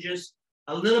sausages,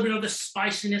 a little bit of the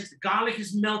spiciness. The garlic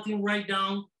is melting right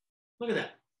down. Look at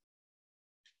that.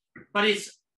 But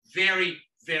it's very,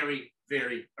 very,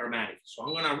 very aromatic. So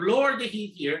I'm gonna lower the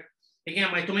heat here.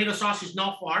 Again, my tomato sauce is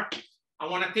not far. I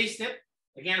wanna taste it.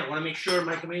 Again, I wanna make sure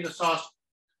my tomato sauce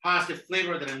has the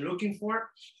flavor that I'm looking for,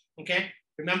 okay?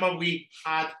 Remember, we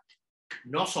had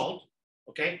no salt,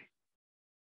 okay?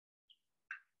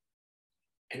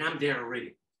 And I'm there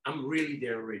already. I'm really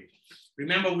there already.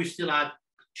 Remember, we still have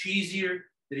cheese here.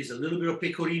 There is a little bit of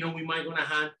pecorino we might gonna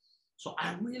add. So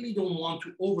I really don't want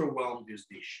to overwhelm this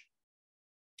dish.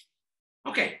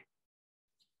 Okay.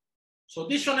 So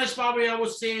this one is probably, I would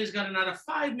say, has got another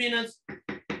 5 minutes,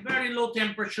 very low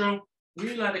temperature.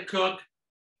 We let it cook,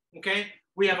 okay?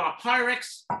 We have our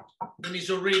Pyrex, and it's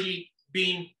already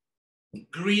been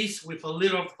greased with a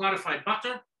little clarified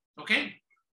butter, okay?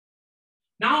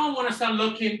 Now I want to start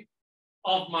looking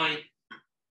at my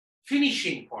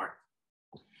finishing part.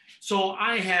 So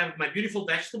I have my beautiful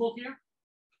vegetable here.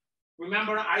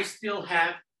 Remember, I still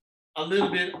have a little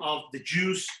bit of the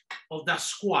juice of that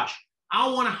squash. I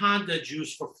want to add the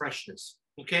juice for freshness,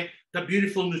 okay? The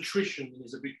beautiful nutrition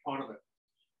is a big part of it,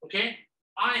 okay?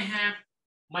 I have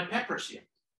my peppers here.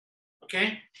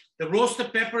 okay? The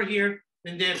roasted pepper here,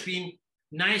 and they've been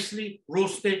nicely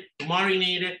roasted,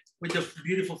 marinated with the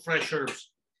beautiful fresh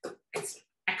herbs. It's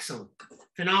excellent,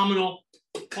 phenomenal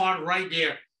part right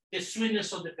there, the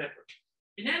sweetness of the pepper.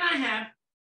 And then I have,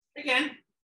 again,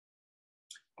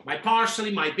 my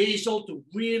parsley, my basil to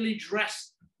really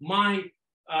dress my,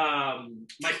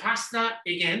 my pasta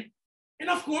again. And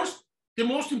of course, the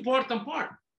most important part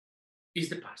is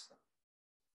the pasta,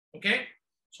 okay?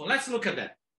 So let's look at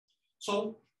that.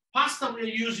 So pasta we're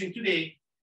using today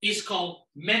is called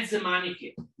mezze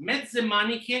maniche. Mezze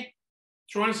maniche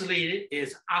translated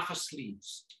is half a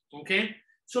sleeves, okay?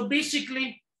 So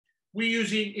basically we're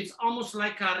using, it's almost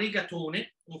like a rigatone,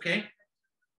 okay?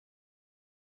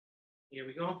 Here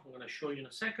we go, I'm gonna show you in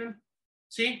a second.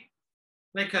 See,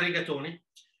 like a rigatone.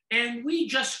 And we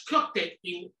just cooked it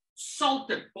in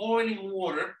salted boiling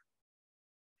water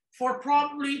for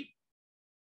probably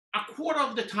a quarter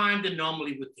of the time that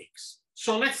normally would take.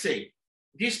 So let's say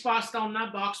this pasta on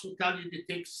that box will tell you it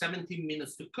takes 17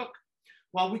 minutes to cook.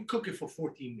 Well, we cook it for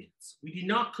 14 minutes. We did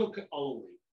not cook it all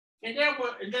the way.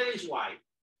 And that is why.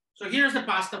 So here's the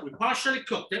pasta. We partially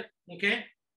cooked it, okay?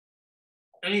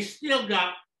 And it still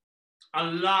got a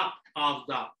lot of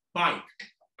the bite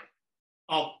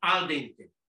of al dente.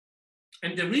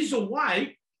 And the reason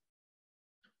why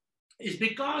is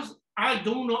because I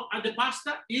don't know, the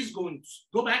pasta is going to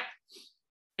go back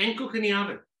and cook in the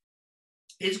oven.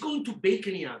 It's going to bake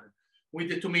in the oven with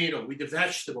the tomato, with the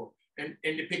vegetable, and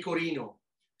the pecorino.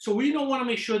 So we don't want to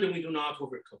make sure that we do not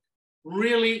overcook.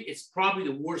 Really, it's probably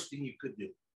the worst thing you could do.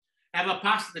 Have a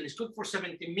pasta that is cooked for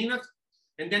 17 minutes,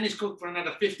 and then it's cooked for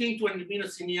another 15, 20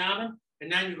 minutes in the oven,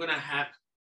 and then you're going to have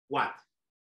what?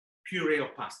 Puree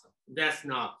of pasta. That's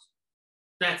not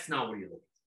what you're looking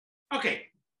for. Okay,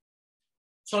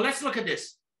 so let's look at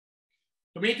this.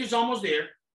 Tomato is almost there.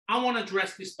 I want to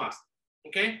dress this pasta,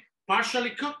 okay?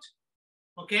 Partially cooked,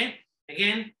 okay?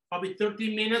 Again, probably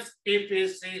 13 minutes. If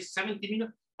it's a 17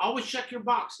 minutes, always check your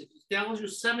box. If it tells you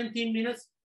 17 minutes,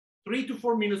 3 to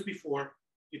 4 minutes before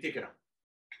you take it out.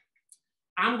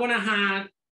 I'm gonna add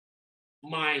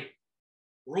my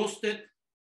roasted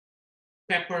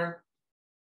pepper,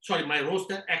 sorry, my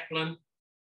roasted eggplant.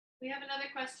 We have another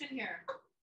question here.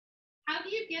 How do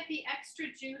you get the extra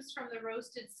juice from the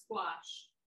roasted squash?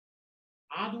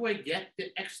 How do I get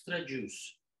the extra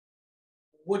juice?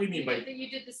 What do you mean by that? You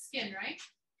did the skin, right?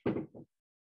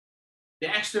 The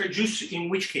extra juice in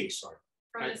which case, sorry?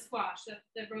 From the squash,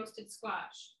 the roasted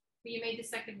squash. But you made the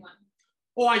second one.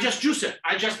 Oh, I just juiced it.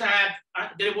 I just had,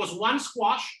 there was one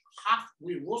squash, half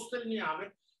we roasted in the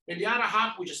oven, and the other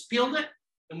half we just peeled it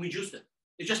and we juiced it.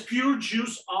 It's just pure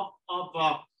juice of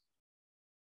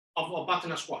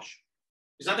butternut squash.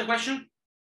 Is that the question?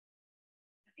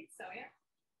 I think so, yeah.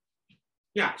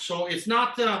 Yeah, so it's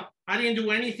not, I didn't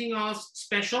do anything else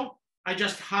special. I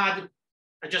just grabbed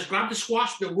the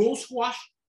squash, the raw squash,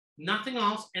 nothing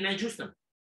else, and I juiced them.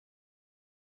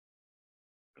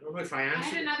 I don't know if I answered. I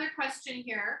had another question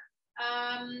here.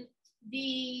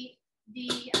 The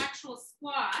actual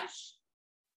squash.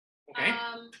 Okay.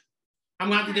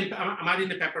 I'm adding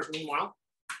the peppers meanwhile.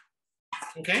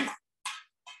 Okay.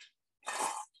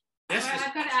 Yes. Well,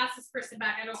 I've got to ask this person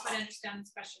back. I don't quite understand the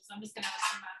special, so I'm just going to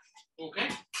ask them back.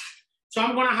 Okay. So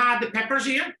I'm going to add the peppers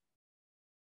here.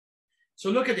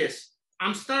 So look at this.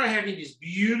 I'm starting having this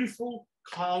beautiful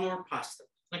color pasta.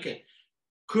 Okay.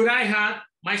 Could I have,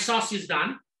 my sauce is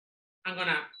done. I'm going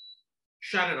to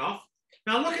shut it off.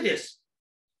 Now look at this.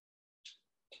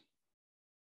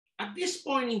 At this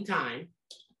point in time,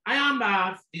 I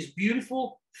have this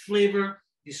beautiful flavor,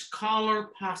 this color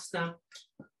pasta.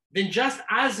 Then just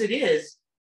as it is,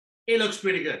 it looks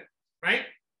pretty good, right?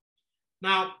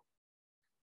 Now,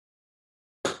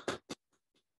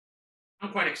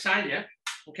 I'm quite excited,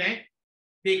 okay?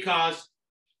 Because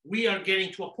we are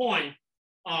getting to a point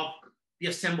of the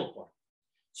assemble part.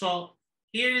 So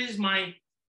here is my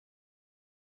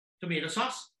tomato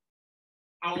sauce.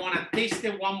 I want to taste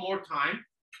it one more time.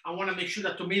 I want to make sure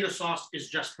that tomato sauce is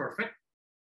just perfect.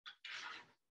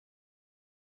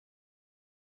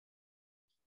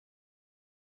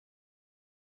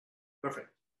 Perfect.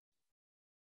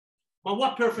 But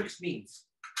what perfect means?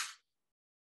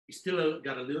 It's still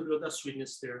got a little bit of that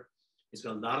sweetness there. It's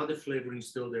got a lot of the flavoring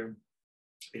still there.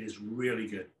 It is really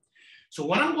good. So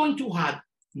what I'm going to add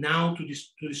now to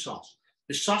this sauce,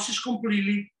 the sauce is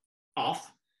completely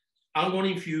off. I'm going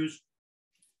to infuse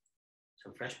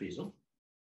some fresh basil.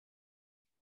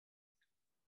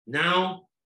 Now,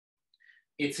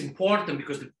 it's important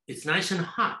because it's nice and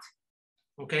hot,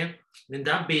 okay? Then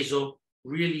that basil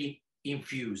really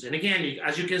infuse. And again,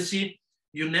 as you can see,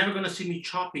 you're never gonna see me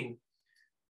chopping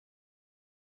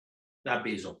that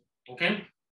basil, okay?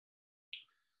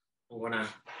 I'm gonna,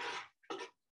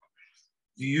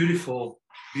 beautiful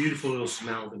little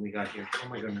smell that we got here. Oh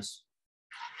my goodness.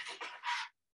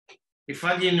 If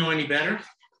I didn't know any better,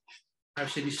 I'd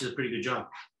say this is a pretty good job.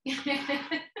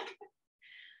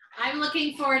 I'm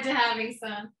looking forward to having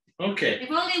some. Okay.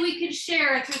 If only we could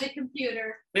share it through the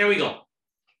computer. There we go.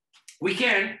 We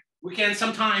can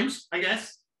sometimes, I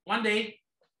guess, one day.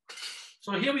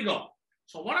 So here we go.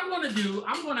 So what I'm gonna do,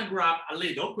 I'm gonna grab a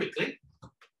ladle quickly.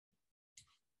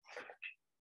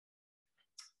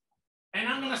 And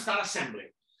I'm gonna start assembling.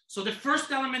 So the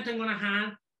first element I'm gonna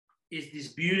have is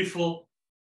this beautiful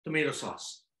tomato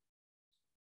sauce.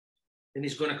 And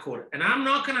it's gonna coat it. And I'm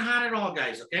not gonna have it all,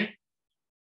 guys, okay?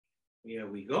 Here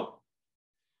we go.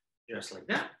 Just like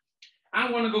that.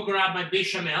 I'm gonna go grab my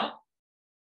béchamel,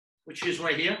 which is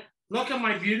right here. Look at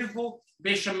my beautiful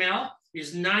béchamel.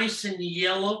 It's nice and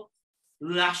yellow,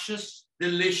 luscious,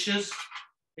 delicious.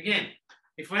 Again,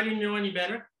 if I didn't know any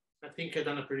better, I think I've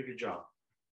done a pretty good job.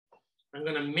 I'm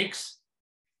gonna mix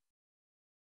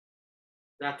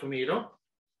that tomato.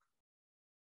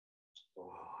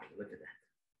 Oh, look at that.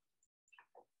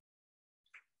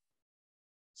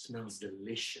 Smells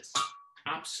delicious,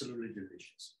 absolutely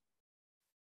delicious.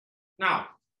 Now,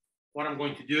 what I'm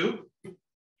going to do,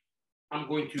 I'm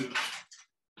going to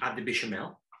add the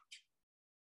béchamel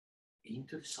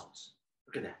into the sauce.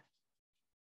 Look at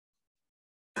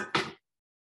that.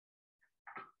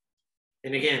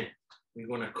 And again, we're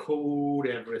gonna coat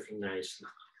everything nicely.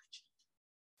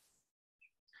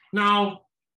 Now,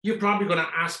 you're probably gonna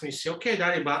ask me, say, okay,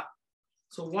 Dario, but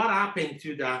so what happened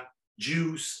to the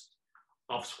juice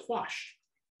of squash?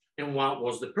 And what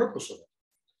was the purpose of it?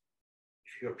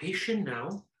 If you're patient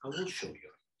now, I will show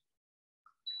you.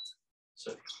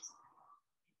 So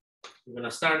I'm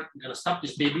gonna stop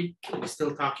this baby. It's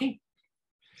still talking.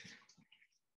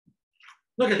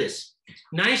 Look at this,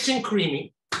 nice and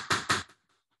creamy.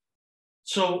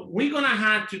 So we're gonna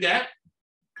add to that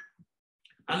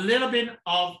a little bit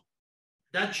of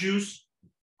that juice,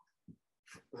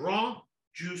 raw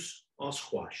juice of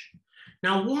squash.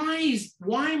 Now,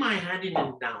 why am I adding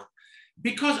it down?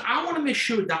 Because I want to make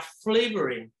sure that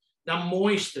flavoring, the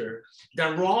moisture,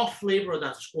 the raw flavor of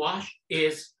that squash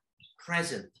is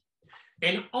present.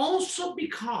 And also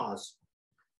because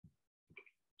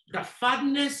the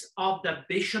fatness of the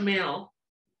bechamel,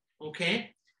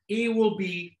 okay, it will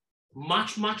be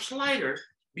much, much lighter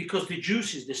because the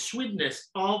juices, the sweetness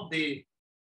of the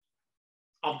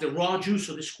raw juice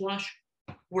of the squash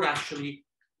would actually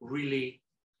really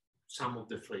some of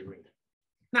the flavoring.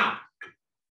 Now,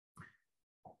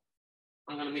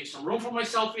 I'm gonna make some room for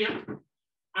myself here.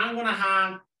 I'm gonna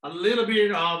have a little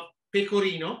bit of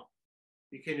pecorino.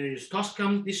 You can use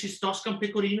Tuscan, this is Tuscan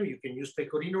pecorino. You can use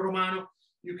pecorino romano.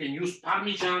 You can use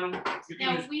Parmigiano.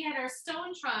 Now, we had our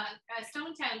Stone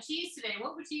Town cheese today.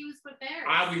 What would you use with theirs?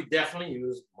 I would definitely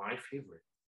use my favorite.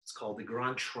 It's called the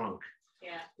Grand Trunk.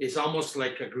 Yeah. It's almost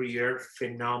like a Gruyere,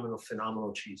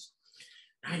 phenomenal cheese.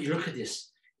 Now you look at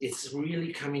this. It's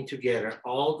really coming together.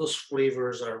 All those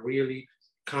flavors are really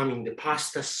coming. The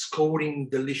pasta's coating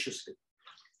deliciously.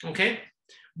 Okay?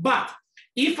 But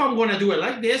if I'm gonna do it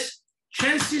like this,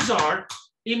 chances are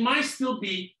it might still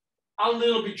be a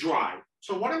little bit dry.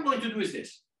 So what I'm going to do is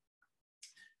this.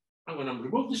 I'm gonna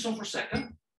remove this one for a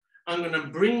second. I'm gonna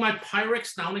bring my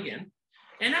Pyrex down again,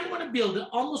 and I'm gonna build it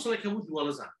almost like I would do a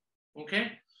lasagna,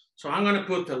 okay? So I'm gonna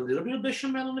put a little bit of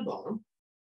bechamel on the bottom,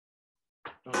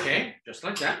 okay, just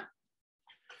like that.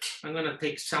 I'm gonna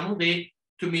take some of the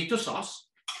tomato sauce,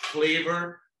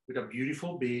 flavor with a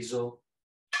beautiful basil,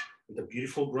 with a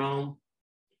beautiful brown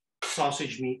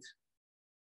sausage meat,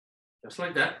 just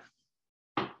like that.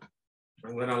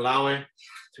 I'm gonna allow it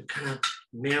to kind of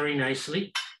marry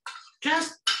nicely,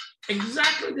 just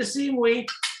exactly the same way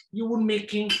you would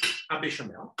making a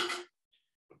bechamel.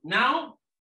 Now,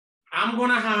 I'm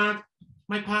gonna have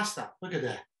my pasta. Look at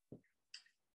that.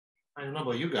 I don't know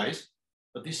about you guys,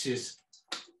 but this is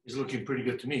looking pretty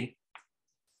good to me.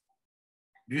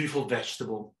 Beautiful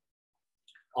vegetable.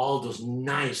 All those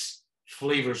nice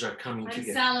flavors are coming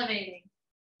together. I'm salivating.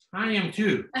 I am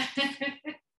too.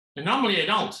 And normally I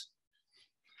don't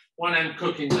when I'm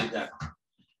cooking like that.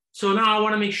 So now I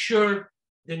want to make sure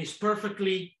that it's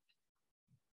perfectly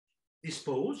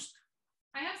disposed.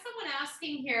 I have someone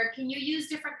asking here, can you use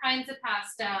different kinds of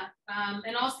pasta?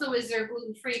 And also, is there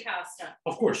gluten-free pasta?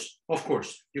 Of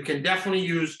course. You can definitely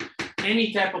use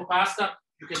any type of pasta.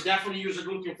 You can definitely use a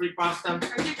gluten-free pasta. Are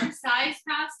different size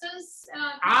pastas?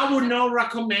 I would not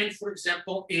recommend, for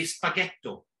example, a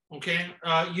spaghetto. Okay,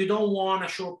 you don't want a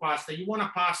short pasta. You want a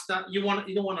pasta. You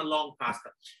don't want a long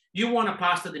pasta. You want a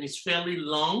pasta that is fairly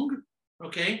long,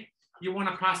 okay? You want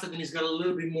a pasta that has got a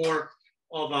little bit more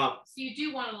of a... So you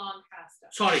do want a long pasta?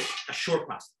 Sorry, a short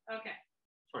pasta. Okay.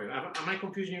 Sorry, am I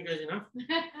confusing you guys enough?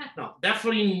 No,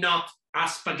 definitely not a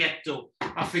spaghetti,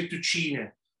 a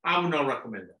fettuccine. I would not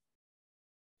recommend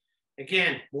that.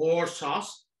 Again, more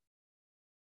sauce.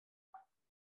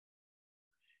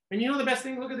 And you know the best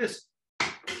thing? Look at this.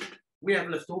 We have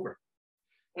leftover.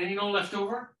 And you know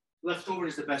leftover? Leftover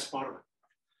is the best part of it.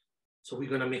 So we're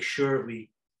gonna make sure we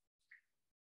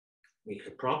make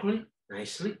it properly,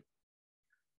 nicely.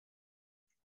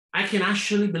 I can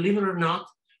actually, believe it or not,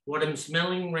 what I'm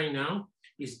smelling right now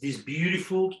is this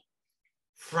beautiful,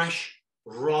 fresh,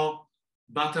 raw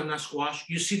butternut squash.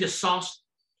 You see the sauce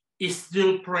is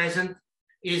still present,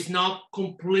 is not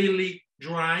completely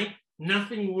dry.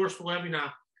 Nothing worse than having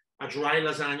a dry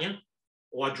lasagna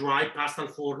or a dry pasta al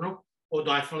forno or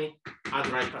definitely a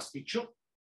dry pasticcio.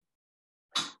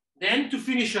 Then to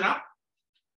finish it up,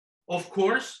 of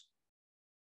course,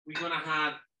 we're gonna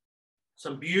have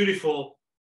some beautiful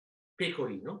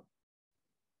pecorino.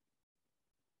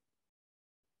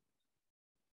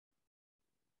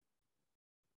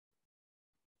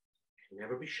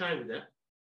 Never be shy with that.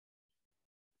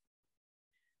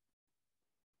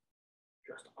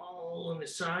 Just all on the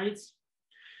sides.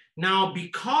 Now,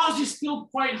 because it's still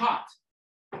quite hot,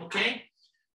 okay?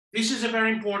 This is a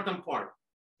very important part.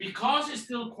 Because it's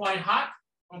still quite hot,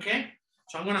 okay?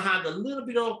 So I'm gonna add a little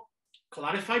bit of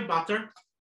clarified butter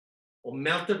or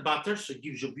melted butter, so it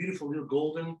gives you a beautiful little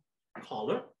golden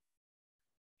color.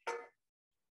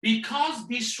 Because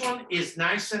this one is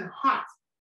nice and hot,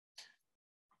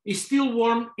 it's still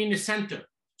warm in the center.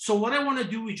 So what I wanna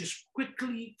do is just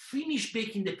quickly finish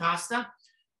baking the pasta,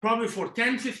 probably for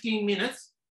 10, 15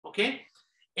 minutes, okay?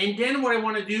 And then what I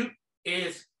wanna do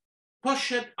is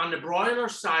push it on the broiler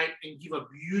side and give a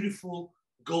beautiful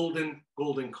golden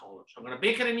color. So I'm gonna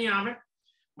bake it in the oven.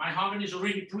 My oven is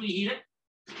already preheated.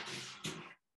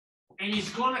 And it's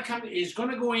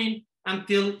gonna go in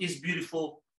until it's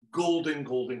beautiful golden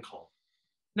color.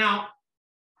 Now,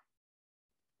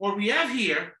 what we have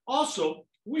here also,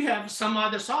 we have some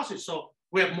other sauces. So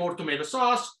we have more tomato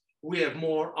sauce, we have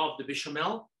more of the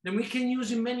bechamel, then we can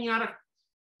use in many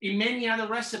other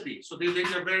recipes. So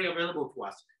they're very available to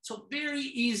us. So very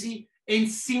easy and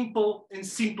simple to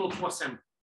assemble.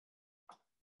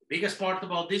 The biggest part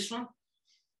about this one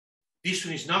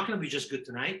is not gonna be just good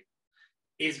tonight.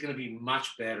 It's gonna be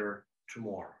much better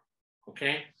tomorrow,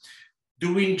 okay?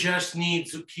 Do we just need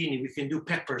zucchini? We can do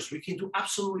peppers. We can do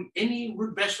absolutely any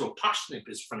root vegetable. Parsnip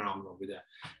is phenomenal with that.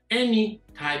 Any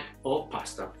type of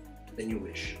pasta that you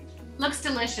wish. Looks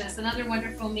delicious, another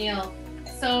wonderful meal.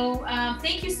 So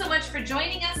thank you so much for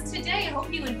joining us today. I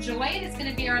hope you enjoy it. It's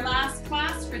gonna be our last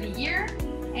class for the year.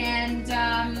 And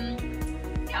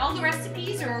all the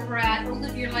recipes are over at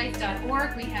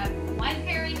liveyourlife.org. We have wine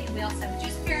pairing and we also have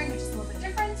juice pairing, which is a little bit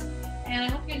different. And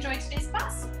I hope you enjoyed today's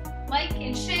class. Like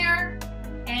and share,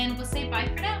 and we'll say bye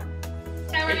for now.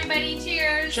 Ciao, everybody.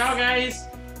 Cheers. Ciao, guys.